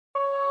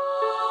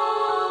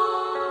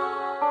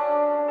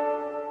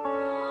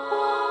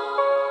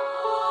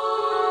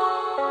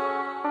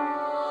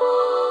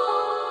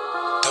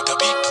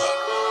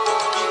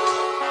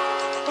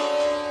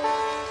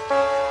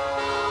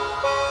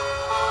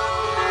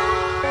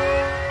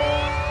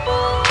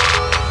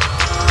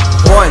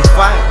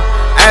fine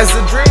as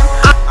a dream.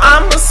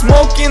 I'm a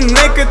smoking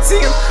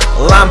nicotine,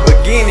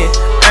 Lamborghini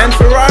and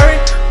Ferrari.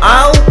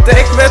 I'll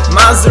take that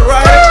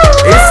Maserati.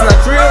 It's not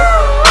real,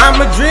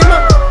 I'm a dreamer.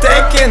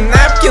 Take a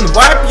napkin,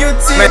 wipe your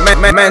teeth.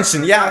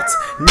 Mention yacht,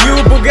 new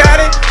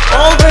Bugatti,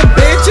 all the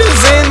bitches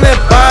in the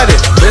body.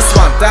 This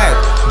one tight,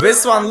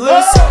 this one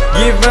loose.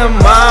 Give him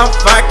my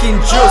fucking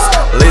juice.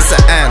 Lisa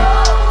Ann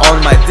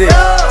on my dick,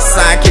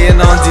 sucking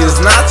on this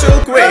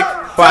natural quick.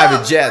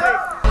 Private jet,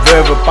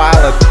 river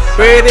pilot,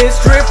 pretty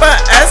stripper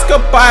as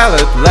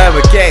co-pilot.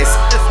 Leather case,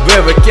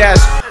 river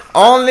cash,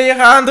 only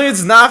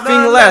hundreds,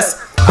 nothing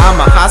less. I'm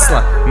a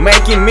hustler,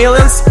 making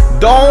millions,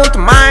 don't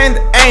mind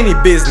any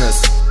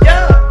business.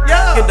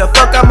 Get the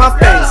fuck out my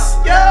face.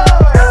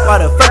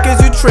 Why the fuck is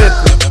you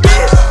tripping?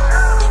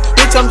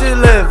 Bitch, I'm just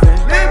living.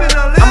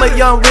 I'm a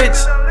young rich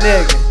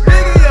nigga.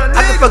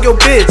 I can fuck your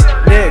bitch,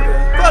 nigga.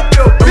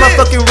 I'm a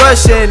fucking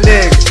Russian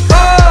nigga.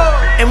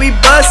 And we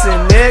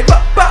bustin', nigga.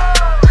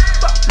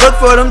 Look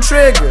for them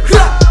triggers.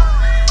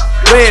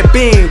 Red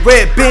beam,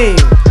 red beam.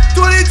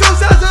 22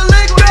 shots of